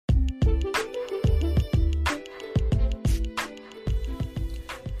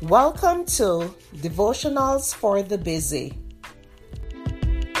Welcome to Devotionals for the Busy.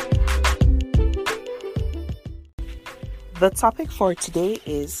 The topic for today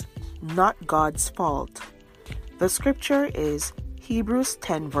is not God's fault. The scripture is Hebrews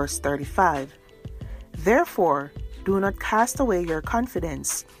 10 verse 35. Therefore, do not cast away your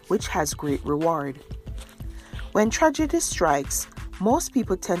confidence, which has great reward. When tragedy strikes, most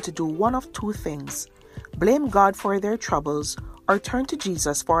people tend to do one of two things: blame God for their troubles or turn to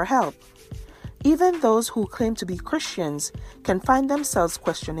Jesus for help. Even those who claim to be Christians can find themselves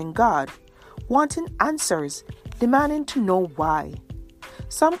questioning God, wanting answers, demanding to know why.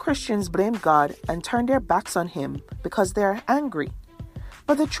 Some Christians blame God and turn their backs on Him because they are angry.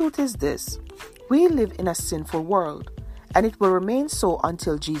 But the truth is this: we live in a sinful world, and it will remain so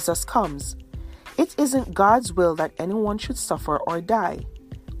until Jesus comes. It isn't God's will that anyone should suffer or die.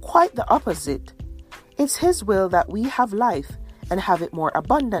 Quite the opposite. It's His will that we have life and have it more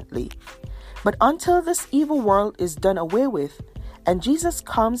abundantly. But until this evil world is done away with and Jesus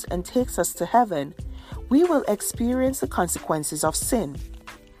comes and takes us to heaven, we will experience the consequences of sin.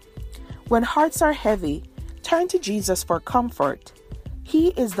 When hearts are heavy, turn to Jesus for comfort.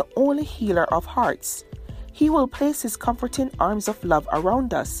 He is the only healer of hearts. He will place His comforting arms of love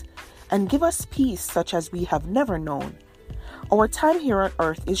around us and give us peace such as we have never known. Our time here on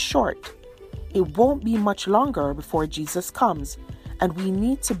earth is short. It won't be much longer before Jesus comes, and we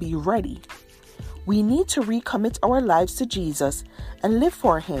need to be ready. We need to recommit our lives to Jesus and live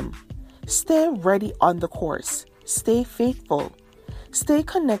for Him. Stay ready on the course. Stay faithful. Stay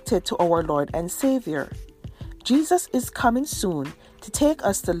connected to our Lord and Savior. Jesus is coming soon to take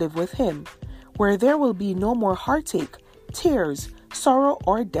us to live with Him, where there will be no more heartache, tears, sorrow,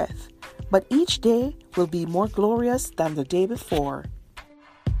 or death, but each day will be more glorious than the day before.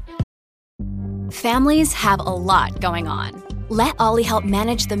 Families have a lot going on. Let Ollie help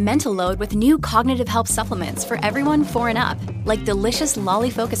manage the mental load with new cognitive health supplements for everyone 4 and up, like delicious Lolly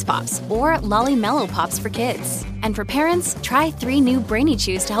Focus Pops or Lolly Mellow Pops for kids. And for parents, try 3 new Brainy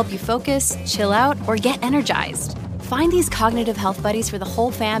Chews to help you focus, chill out, or get energized. Find these cognitive health buddies for the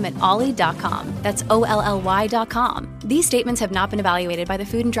whole fam at ollie.com. That's OLLY.com. These statements have not been evaluated by the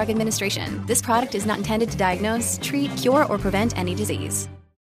Food and Drug Administration. This product is not intended to diagnose, treat, cure, or prevent any disease.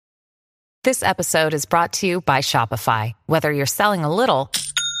 This episode is brought to you by Shopify. Whether you're selling a little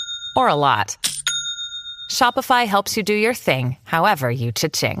or a lot, Shopify helps you do your thing, however you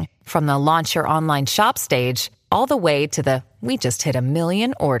cha-ching. From the launch your online shop stage, all the way to the we just hit 1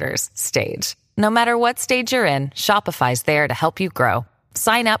 million orders stage. No matter what stage you're in, Shopify's there to help you grow.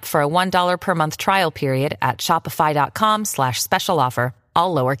 Sign up for a $1 per month trial period at shopify.com/special offer,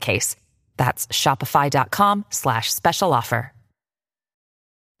 all lowercase. That's shopify.com/special offer.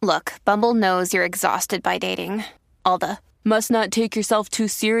 Look, Bumble knows you're exhausted by dating. All the, must not take yourself too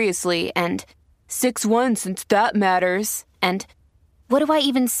seriously, and 6'1" since that matters. And what do I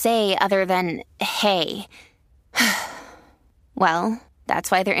even say other than, hey? Well,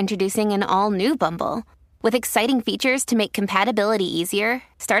 that's why they're introducing an all-new Bumble, with exciting features to make compatibility easier,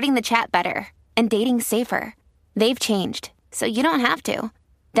 starting the chat better, and dating safer. They've changed, so you don't have to.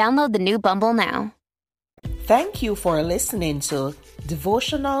 Download the new Bumble now. Thank you for listening to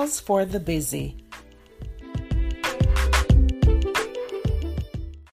Devotionals for the Busy.